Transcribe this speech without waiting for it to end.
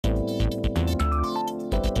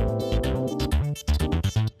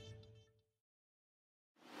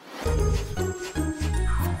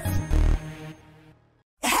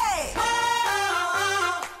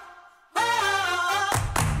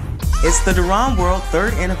It's the DERONWORLD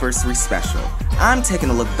 3rd Anniversary Special. I'm taking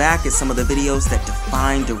a look back at some of the videos that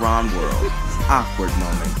define DERONWORLD. Awkward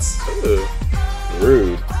moments.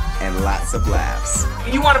 Rude. And lots of laughs.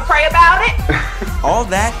 You want to pray about it? All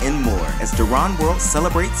that and more as DERONWORLD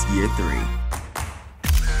celebrates year 3.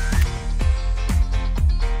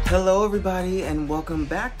 Hello everybody and welcome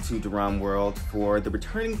back to DERONWORLD. For the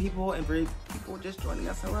returning people and for people just joining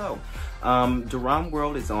us, hello.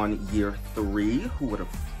 DERONWORLD is on year 3. Who would have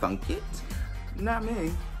thunk it? Not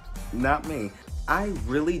me. Not me. I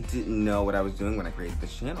really didn't know what I was doing when I created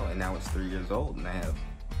this channel, and now it's 3 years old and I have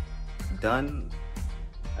done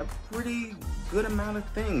a pretty good amount of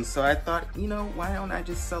things. So I thought, you know, why don't I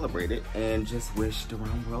just celebrate it and just wish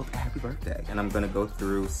DERONWORLD a happy birthday. And I'm gonna go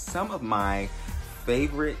through some of my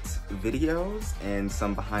favorite videos and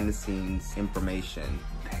some behind the scenes information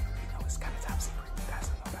that, you know, is kind of top secret, you guys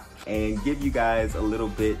don't know about, and give you guys a little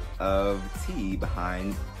bit of tea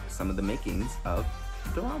behind some of the makings of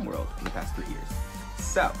DERONWORLD in the past 3 years.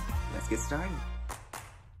 So let's get started.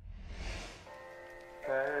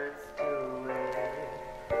 Birds do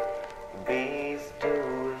it, bees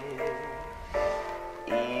do it,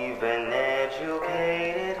 even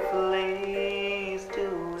educated fleas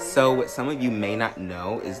do it. So what some of you may not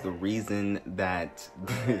know is the reason that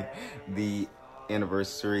the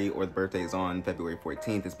anniversary or the birthday is on February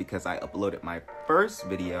 14th is because I uploaded my first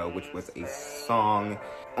video, which was a song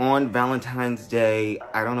on Valentine's Day.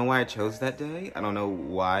 I don't know why I chose that day. I don't know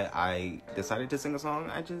why I decided to sing a song.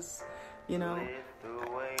 I just, you know,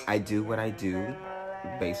 I do what I do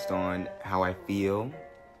based on how I feel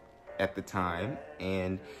at the time,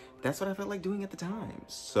 and that's what I felt like doing at the time.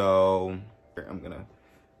 So I'm gonna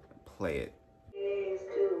play it.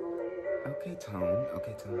 Okay, tone.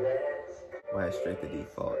 Okay, tone. Why straight to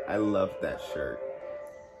default. I love that shirt.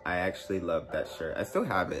 I actually love that shirt. I still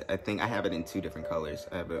have it. I think I have it in 2 different colors.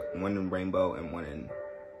 I have it one in rainbow and one in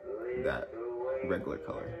that regular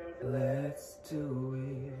color. Let's do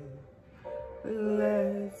it.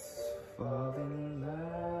 Let's fall in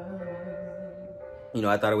love. You know,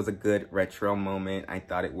 I thought it was a good retro moment. I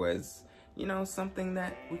thought it was, you know, something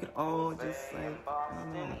that we could all just like, I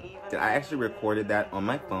don't know. I actually recorded that on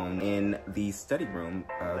my phone in the study room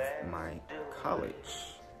of my college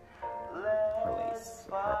place,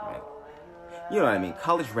 apartment. You know what I mean,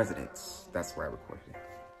 college residence. That's where I recorded it.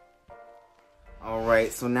 All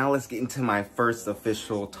right, so now let's get into my first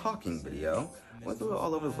official talking video. Went through it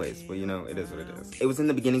all over the place, but you know, it is what it is. It was in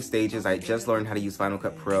the beginning stages. I just learned how to use Final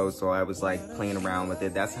Cut Pro, so I was like playing around with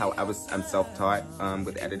it. That's how I'm self-taught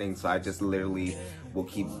with editing, so I just literally will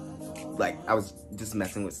keep, like, I was just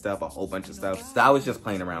messing with stuff, a whole bunch of stuff. So I was just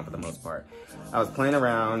playing around for the most part. I was playing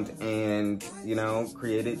around and, you know,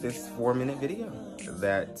 created this 4-minute video.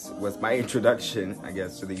 That was my introduction, I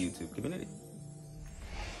guess, to the YouTube community.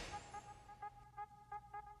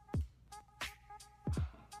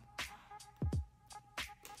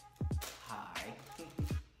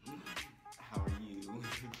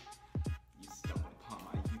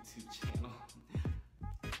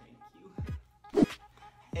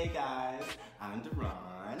 Hey guys, I'm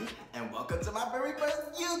Deron, and welcome to my very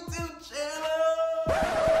first YouTube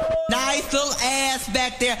channel! Nice little ass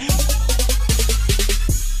back there.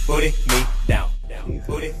 Booty me down, down.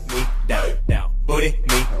 Booty me down, down. Booty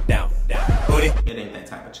me down, down. Booty. It ain't that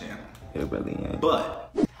type of channel. It really ain't.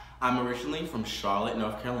 But I'm originally from Charlotte,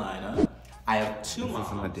 North Carolina. I have 2 moms,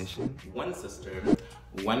 an audition? 1 sister,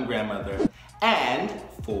 1 grandmother, and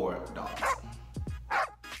 4 dogs.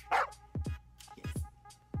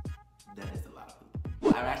 That is a lot of food.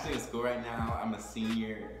 Well, I'm actually in school right now. I'm a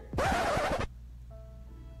senior.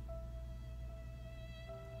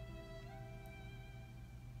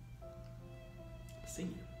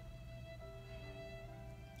 Senior.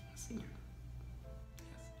 Senior.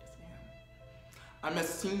 Yes, I am. I'm a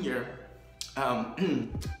senior. About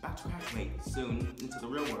to graduate soon into the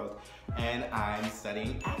real world, and I'm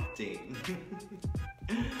studying acting.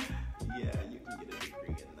 Yeah, you can get a degree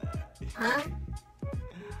in that. Huh?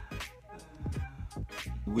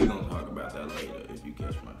 We're gonna talk about that later if you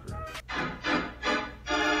catch my drift.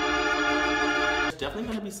 There's definitely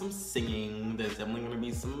gonna be some singing. There's definitely gonna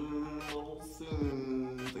be some little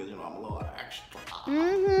scenes because, you know, I'm a little extra.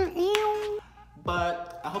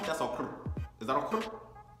 But I hope that's all cool. Is that all cool?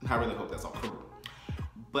 I really hope that's all cool.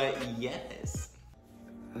 But yes.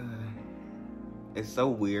 It's so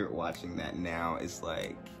weird watching that now. It's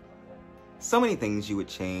like, so many things you would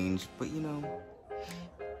change, but you know,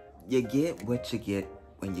 you get what you get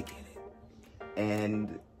when you get it.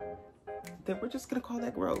 And then we're just gonna call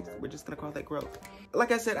that growth. We're just gonna call that growth.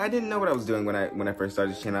 Like I said, I didn't know what I was doing when I first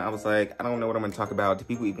started this channel. I was like, I don't know what I'm gonna talk about. Do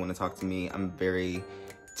people even wanna talk to me? I'm very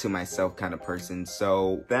to myself kind of person.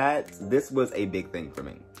 So this was a big thing for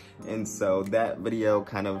me. And so that video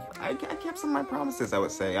kind of, I kept some of my promises, I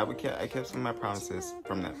would say. I kept some of my promises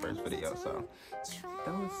from that first video. So it's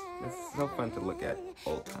so fun to look at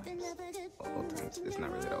old times. Old times. It's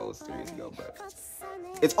not really that old, 3 years ago, but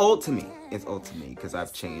it's old to me. It's old to me because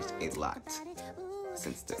I've changed a lot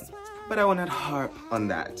since then. But I will not harp on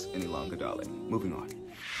that any longer, darling. Moving on.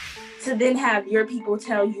 To then have your people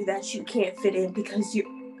tell you that you can't fit in because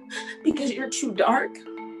you're too dark.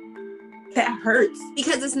 That hurts.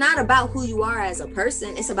 Because it's not about who you are as a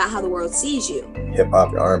person, it's about how the world sees you.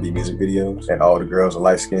 Hip-hop and R&B music videos, and all the girls are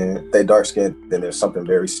light-skinned. They dark-skinned, then there's something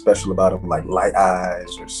very special about them, like light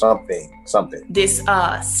eyes or something. This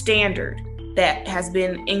standard that has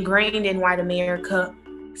been ingrained in white America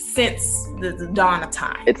since the dawn of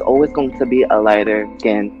time. It's always going to be a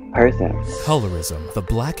lighter-skinned person. Colorism, the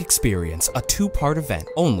Black Experience, a 2-part event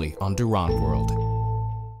only on DERONWORLD.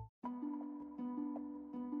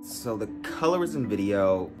 So the colorism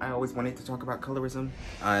video, I always wanted to talk about colorism.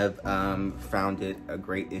 I've found it a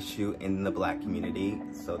great issue in the Black community,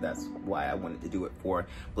 so that's why I wanted to do it for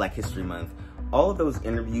Black History Month. All of those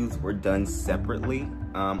interviews were done separately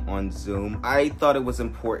on Zoom. I thought it was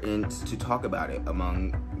important to talk about it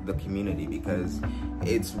among the community because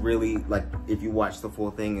it's really, like, if you watch the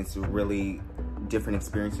full thing, it's really different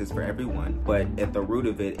experiences for everyone, but at the root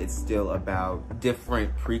of it, it's still about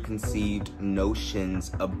different preconceived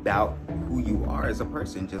notions about who you are as a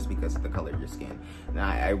person just because of the color of your skin. And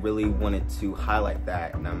I really wanted to highlight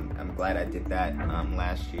that, and I'm glad I did that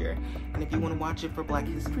last year. And if you want to watch it for Black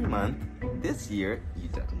History Month this year, you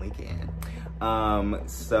definitely can.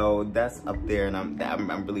 So that's up there, and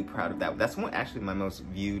I'm really proud of that. That's actually my most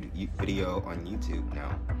viewed video on YouTube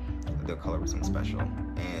now, the colorism special,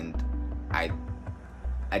 and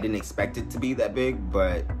I didn't expect it to be that big,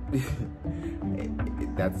 but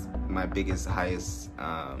that's my biggest, highest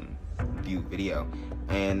viewed video.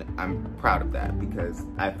 And I'm proud of that because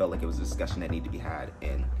I felt like it was a discussion that needed to be had,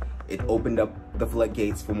 and it opened up the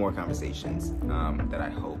floodgates for more conversations that I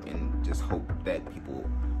hope, and just hope that people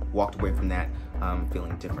walked away from that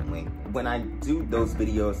feeling differently. When I do those type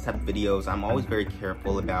of videos, I'm always very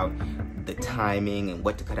careful about the timing and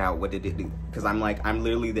what to cut out, what did it do, because I'm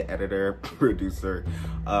literally the editor, producer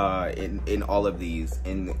in all of these,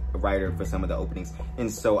 and writer for some of the openings,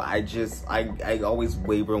 and so I always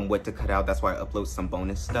waver on what to cut out. That's why I upload some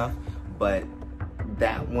bonus stuff, but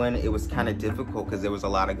that one, it was kind of difficult because there was a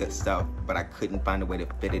lot of good stuff, but I couldn't find a way to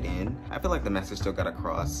fit it in. I feel like the message still got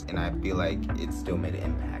across, and I feel like it still made an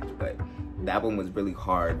impact, but that one was really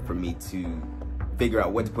hard for me to figure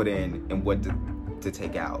out what to put in and what to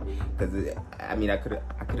take out, because I mean, I could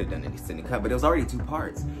have done an extended cut, but it was already 2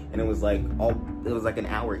 parts, and it was like an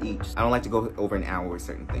hour each. I don't like to go over an hour with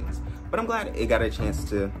certain things, but I'm glad it got a chance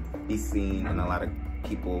to be seen, and a lot of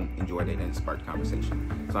people enjoyed it, and it sparked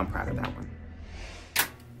conversation, so I'm proud of that one.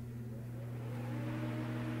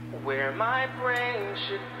 Where my brain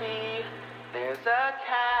should be, there's a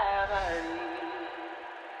cavity.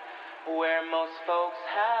 Where most folks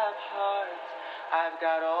have hearts, I've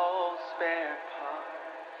got old spare parts.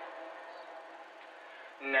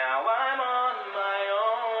 Now I'm on my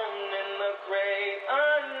own in the great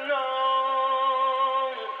unknown,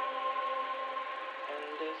 and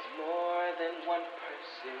there's more than one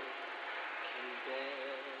person can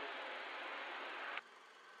bear.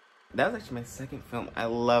 That was actually my second film. I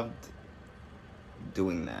loved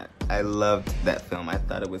doing that. I loved that film. I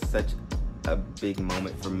thought it was such a big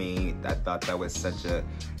moment for me. I thought that was such a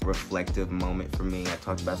reflective moment for me. I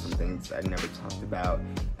talked about some things I never talked about,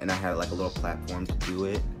 and I had like a little platform to do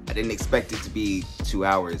it. I didn't expect it to be 2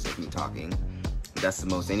 hours of me talking. That's the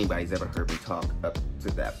most anybody's ever heard me talk up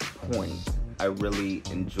to that point. I really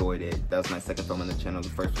enjoyed it. That was my second film on the channel. The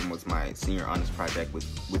first one was my senior honors project,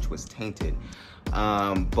 which was Tainted.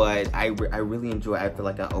 But I really enjoy it. I feel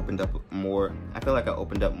like I opened up more. I feel like I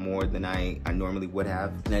opened up more than I normally would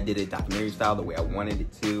have. And I did it documentary style, the way I wanted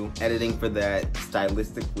it to. Editing for that,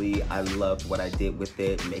 stylistically, I loved what I did with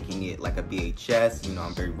it, making it like a VHS. You know,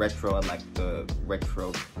 I'm very retro. I like the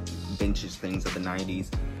retro vintage things of the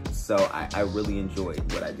 90s. So I really enjoyed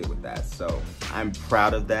what I did with that. So I'm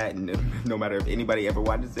proud of that, and no matter if anybody ever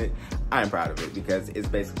watches it, I'm proud of it because it's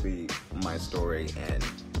basically my story, and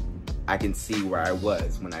I can see where I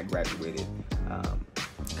was when I graduated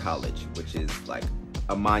college, which is like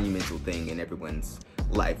a monumental thing in everyone's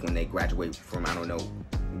life when they graduate from, I don't know,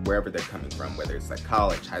 wherever they're coming from, whether it's like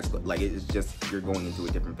college, high school, like it's just, you're going into a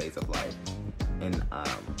different phase of life. And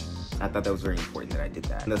I thought that was very important that I did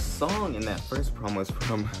that. And the song in that first promo is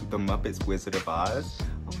from The Muppets Wizard of Oz.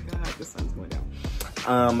 Oh my God, the sun's going down.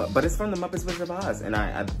 But it's from the Muppets Wizard of Oz, and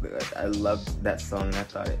I loved that song. I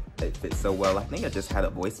thought it fit so well. I think I just had a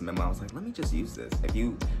voice memo. I was like, let me just use this if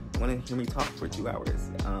you want to hear me talk for 2 hours.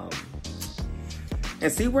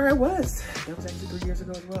 And see where I was. That was actually 3 years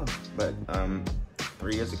ago as well. But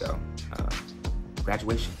 3 years ago,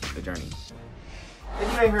 graduation, the journey.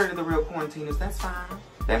 If you ain't heard of the real quarantiners, that's fine.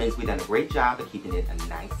 That means we've done a great job of keeping it a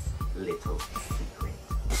nice little secret.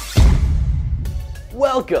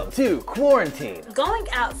 Welcome to quarantine, Going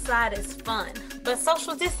outside is fun, but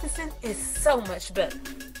social distancing is so much better.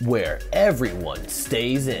 where everyone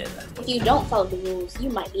stays in. If you don't follow the rules, you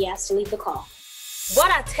might be asked to leave the call.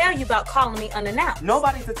 What I tell you about calling me unannounced?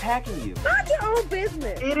 Nobody's attacking you. Mind your own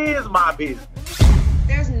business. It is my business.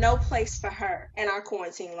 There's no place for her in our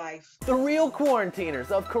quarantine life. The Real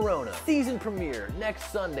Quarantiners of Corona, season premiere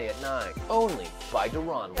next Sunday at 9, only by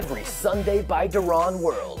DERONWORLD. Every Sunday by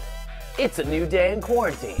DERONWORLD. It's a new day in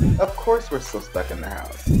quarantine. Of course we're still stuck in the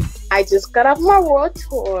house. I just got off my world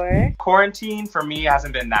tour. Quarantine for me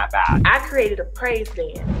hasn't been that bad. I created a praise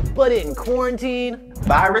band. But in quarantine,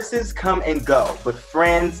 Viruses come and go, but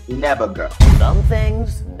friends never go. some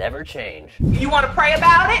things never change. You want to pray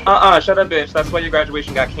about it? Shut up, bitch. That's why your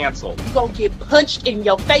graduation got canceled. You gonna get punched in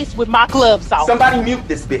your face with my gloves off. Somebody mute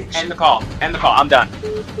this bitch. End the call. End the call. I'm done.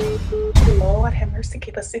 Lord have mercy,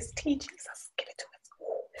 give us 16, Jesus. Give it to us.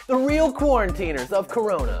 The Real Quarantiners of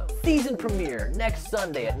Corona, season premiere next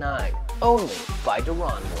Sunday at 9, only by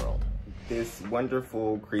DERONWORLD. This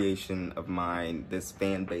wonderful creation of mine, this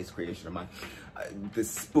fan-based creation of mine, this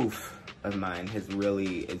spoof of mine has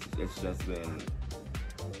really, it's just been,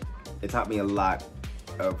 it taught me a lot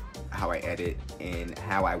of how I edit and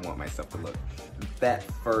how I want myself to look. That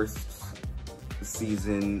first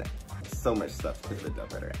season, so much stuff could have been done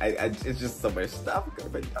better. It's just so much stuff could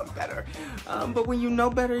have been done better. But when you know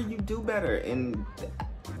better, you do better. And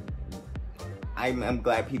I'm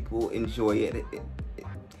glad people enjoy it.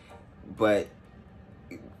 But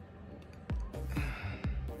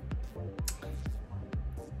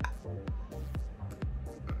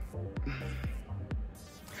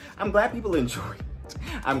I'm glad people enjoy it.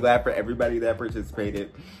 I'm glad for everybody that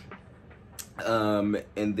participated. And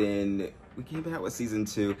then we came out with season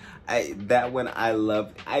 2. That one I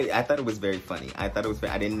loved. I thought it was very funny. I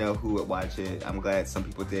didn't know who would watch it. I'm glad some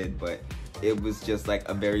people did, but it was just like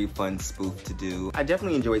a very fun spoof to do. I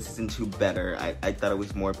definitely enjoyed season 2 better. I thought it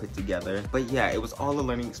was more put together. But yeah, it was all a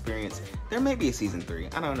learning experience. There may be a season 3.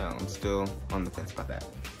 I don't know. I'm still on the fence about that.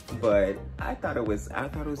 But I thought it was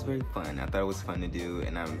very fun. I thought it was fun to do,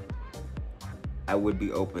 and I would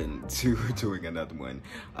be open to doing another one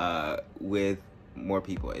with more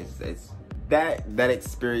people. It's that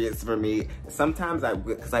experience for me. Sometimes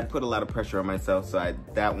because I put a lot of pressure on myself, so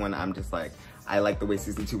that one I'm just like, I like the way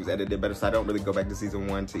season 2 was edited better, so I don't really go back to season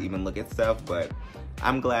 1 to even look at stuff, but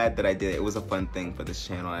I'm glad that I did. It was a fun thing for this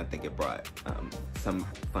channel, and I think it brought some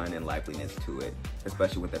fun and liveliness to it,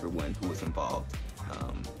 especially with everyone who was involved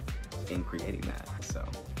in creating that, so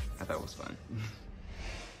I thought it was fun.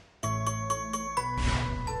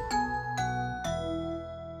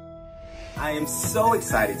 I am so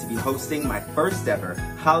excited to be hosting my first ever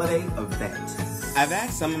holiday event. I've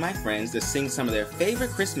asked some of my friends to sing some of their favorite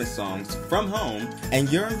Christmas songs from home,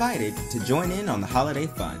 and you're invited to join in on the holiday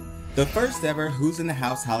fun. The first ever Who's in the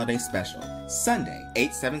House holiday special, Sunday,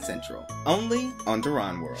 8/7 Central, only on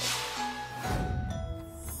DERONWORLD.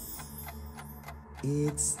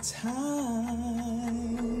 It's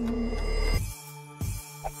time.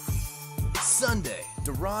 Sunday,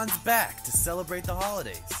 Deron's back to celebrate the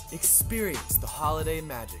holidays. Experience the holiday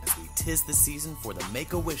magic as we 'tis the season for the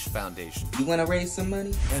Make-A-Wish Foundation. You want to raise some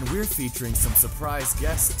money? And we're featuring some surprise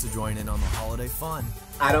guests to join in on the holiday fun.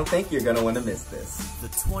 I don't think you're going to want to miss this. The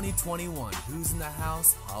 2021 Who's in the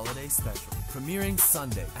House Holiday Special, premiering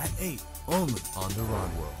Sunday at 8, only on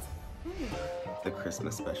DERONWORLD. The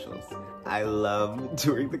Christmas specials. I love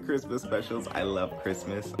doing the Christmas specials. I love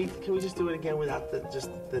Christmas. Can we just do it again without just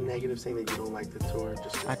the negative saying that you don't like the tour?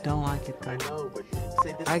 I don't like it though. I know, but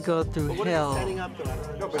say this. I go through hell.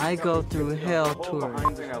 I go through hell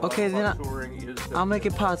touring. Okay, then I'll make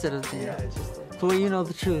it positive then. Yeah, it's just. So you know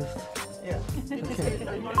the truth. Yeah. Okay.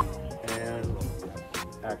 And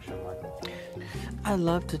action, Michael. I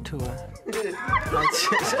love to tour.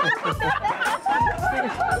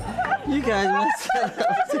 You guys messed up.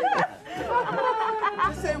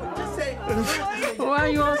 Just say. Why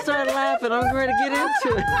you all start laughing? I'm ready to get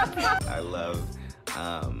into it. I love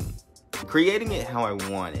creating it how I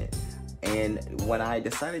want it. And when I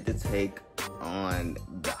decided to take on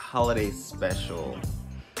the holiday special,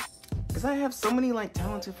 because I have so many like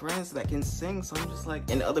talented friends that can sing, so I'm just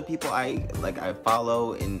like, and other people I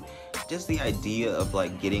follow and just the idea of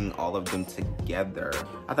like getting all of them together.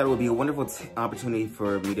 I thought it would be a wonderful opportunity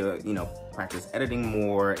for me to, you know, practice editing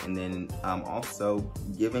more, and then also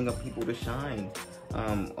giving up people to shine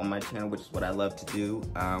on my channel, which is what I love to do.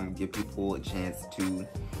 Give people a chance to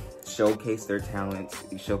showcase their talents,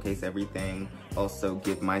 showcase everything. Also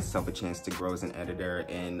give myself a chance to grow as an editor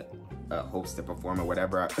and host a performer,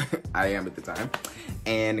 whatever I am at the time.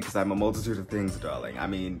 And because I'm a multitude of things, darling. I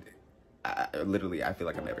mean, literally, I feel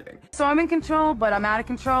like I'm everything. So I'm in control, but I'm out of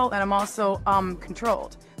control, and I'm also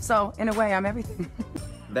controlled. So in a way, I'm everything.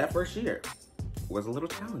 That first year was a little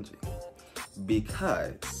challenging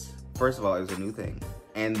because, first of all, it was a new thing.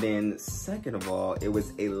 And then second of all, it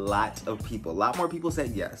was a lot of people. A lot more people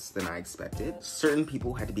said yes than I expected. Certain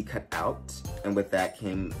people had to be cut out, and with that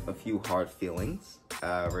came a few hard feelings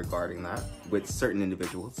regarding that with certain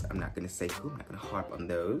individuals. I'm not gonna say who, I'm not gonna harp on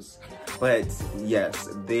those. But yes,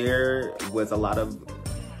 there was a lot of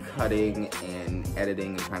cutting and editing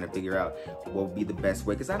and trying to figure out what would be the best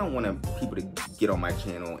way, because I don't want people to get on my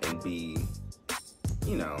channel and be,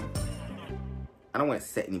 you know, I don't want to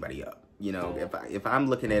set anybody up. You know, if I'm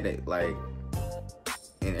looking at it like,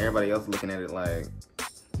 and everybody else looking at it like,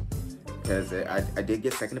 because I did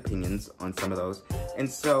get second opinions on some of those, and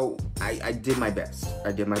so I did my best.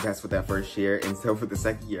 I did my best with that first year, and so for the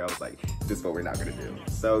second year, I was like, this is what we're not gonna do.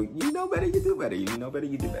 So you know better, you do better. You know better,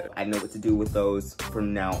 you do better. I know what to do with those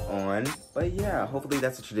from now on, but yeah, hopefully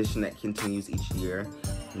that's a tradition that continues each year.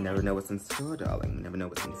 You never know what's in store, darling. You never know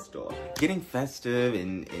what's in store. Getting festive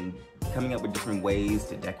and coming up with different ways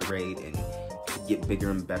to decorate and to get bigger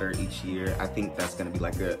and better each year. I think that's gonna be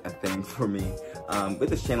like a thing for me with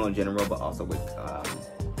this channel in general, but also with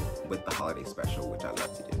the holiday special, which I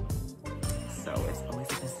love to do. So it's always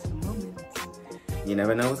the best moment. You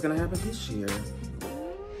never know what's gonna happen this year.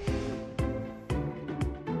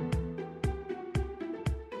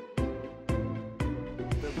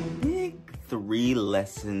 Three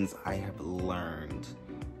lessons I have learned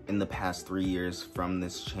in the past 3 years from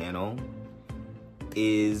this channel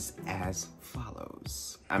is as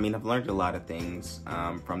follows. I mean, I've learned a lot of things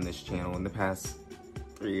from this channel in the past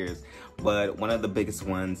 3 years, but one of the biggest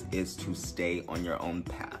ones is to stay on your own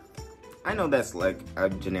path. I know that's like a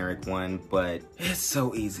generic one, but it's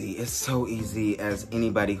so easy. It's so easy as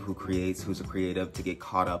anybody who creates, who's a creative, to get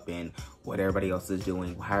caught up in what everybody else is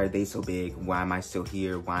doing. Why are they so big? Why am I still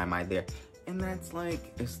here? Why am I there? And that's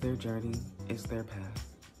like, it's their journey, it's their path.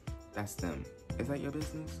 That's them. Is that your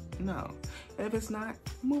business? No. And if it's not,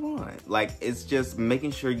 move on. Like, it's just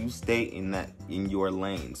making sure you stay in your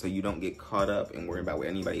lane so you don't get caught up and worry about what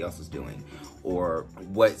anybody else is doing or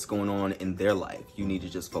what's going on in their life. You need to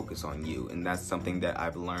just focus on you. And that's something that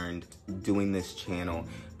I've learned doing this channel,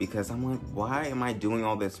 because I'm like, why am I doing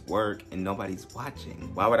all this work and nobody's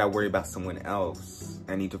watching? Why would I worry about someone else?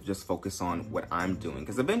 I need to just focus on what I'm doing,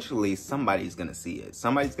 because eventually somebody's gonna see it.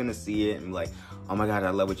 Somebody's gonna see it and be like, oh my God,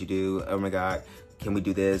 I love what you do. Oh my God, can we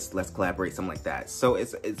do this? Let's collaborate, something like that. So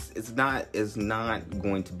it's not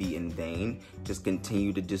going to be in vain. Just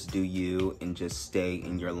continue to just do you and just stay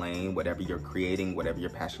in your lane. Whatever you're creating, whatever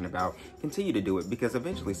you're passionate about, continue to do it, because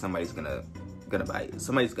eventually somebody's gonna buy it.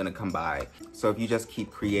 Somebody's gonna come by. So if you just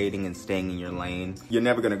keep creating and staying in your lane, you're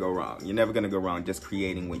never gonna go wrong. You're never gonna go wrong just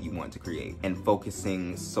creating what you want to create and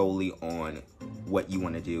focusing solely on what you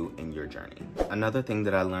want to do in your journey. Another thing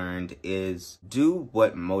that I learned is do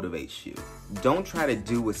what motivates you. Don't try to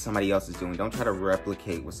do what somebody else is doing. Don't try to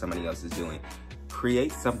replicate what somebody else is doing.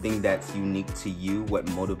 Create something that's unique to you, what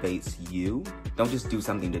motivates you. Don't just do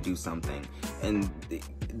something to do something. And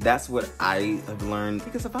that's what I have learned,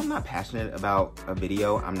 because if I'm not passionate about a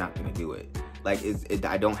video, I'm not gonna do it. Like,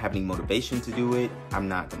 I don't have any motivation to do it, I'm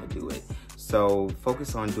not gonna do it. So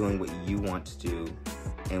focus on doing what you want to do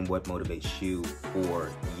and what motivates you for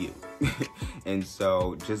you. And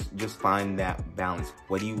so just find that balance.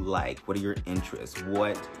 What do you like? What are your interests?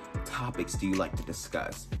 What topics do you like to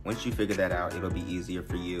discuss? Once you figure that out, it'll be easier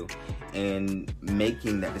for you in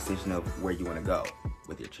making that decision of where you want to go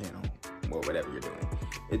with your channel or whatever you're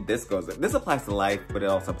doing. This applies to life, but it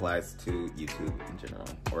also applies to YouTube in general,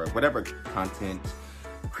 or whatever content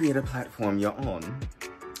creator platform you're on.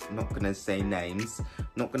 I'm not gonna say names,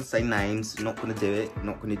 not gonna say names, not gonna do it,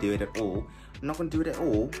 not gonna do it at all. I'm not gonna do it at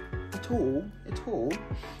all, I'm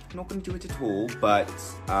not gonna do it at all, but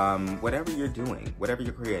whatever you're doing, whatever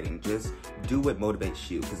you're creating, just do what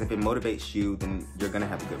motivates you, because if it motivates you, then you're gonna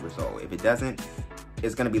have a good result. If it doesn't,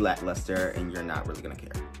 it's gonna be lackluster and you're not really gonna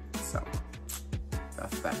care. So,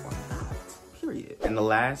 that's that one, period. And the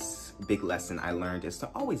last big lesson I learned is to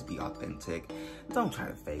always be authentic. Don't try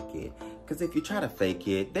to fake it, because if you try to fake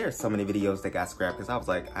it, there are so many videos that got scrapped because I was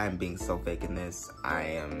like, I'm being so fake in this. I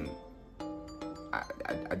am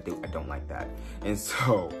I don't like that. And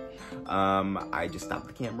so I just stopped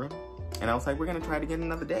the camera and I was like, we're gonna try it again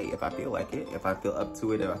another day if I feel like it, if I feel up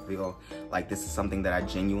to it, if I feel like this is something that I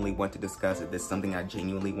genuinely want to discuss, if this is something I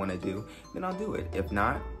genuinely want to do, then I'll do it. If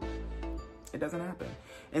not, it doesn't happen.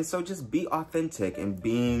 And so just be authentic and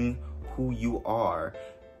being who you are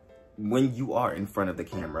when you are in front of the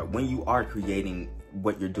camera, when you are creating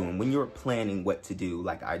what you're doing, when you're planning what to do,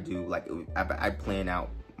 like I do, like I plan out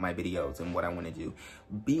my videos and what I want to do.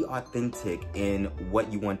 Be authentic in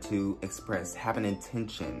what you want to express. Have an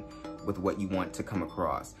intention with what you want to come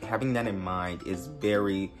across. Having that in mind is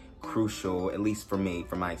very crucial, at least for me,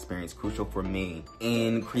 from my experience, crucial for me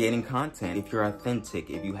in creating content. If you're authentic,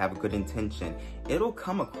 if you have a good intention, it'll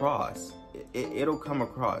come across. It'll come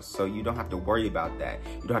across, so you don't have to worry about that.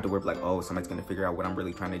 You don't have to worry like, oh, somebody's gonna figure out what I'm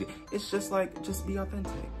really trying to do. It's just like, just be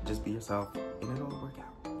authentic, just be yourself, and it'll all work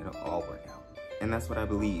out. It'll all work out. And that's what I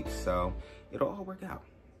believe, so it'll all work out.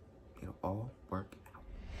 It'll all work out.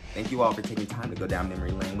 Thank you all for taking time to go down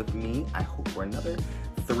memory lane with me. I hope for another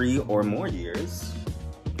 3 or more years,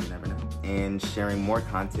 you never know, and sharing more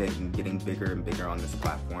content and getting bigger and bigger on this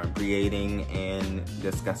platform, creating and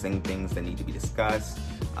discussing things that need to be discussed,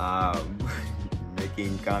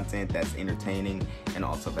 making content that's entertaining and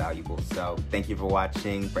also valuable. So thank you for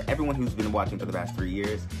watching, for everyone who's been watching for the past 3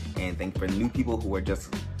 years, and thank you for new people who are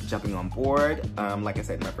just jumping on board. Like I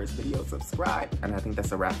said in my first video, subscribe. And I think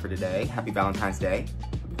that's a wrap for today. Happy Valentine's Day.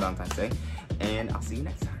 Happy Valentine's Day. And I'll see you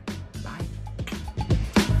next time. Bye.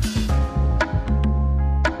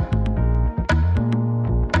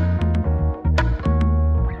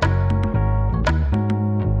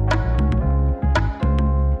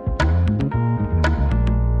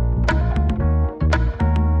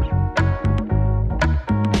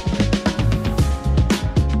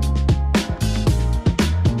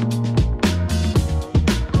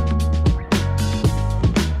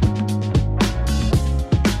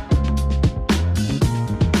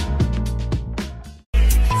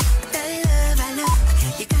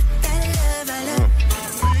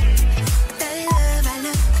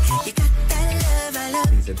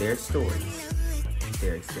 Their stories,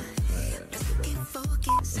 their experience,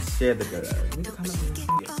 and share the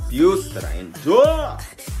abuse that I endure.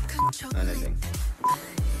 Anything.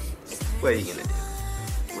 What are you gonna do?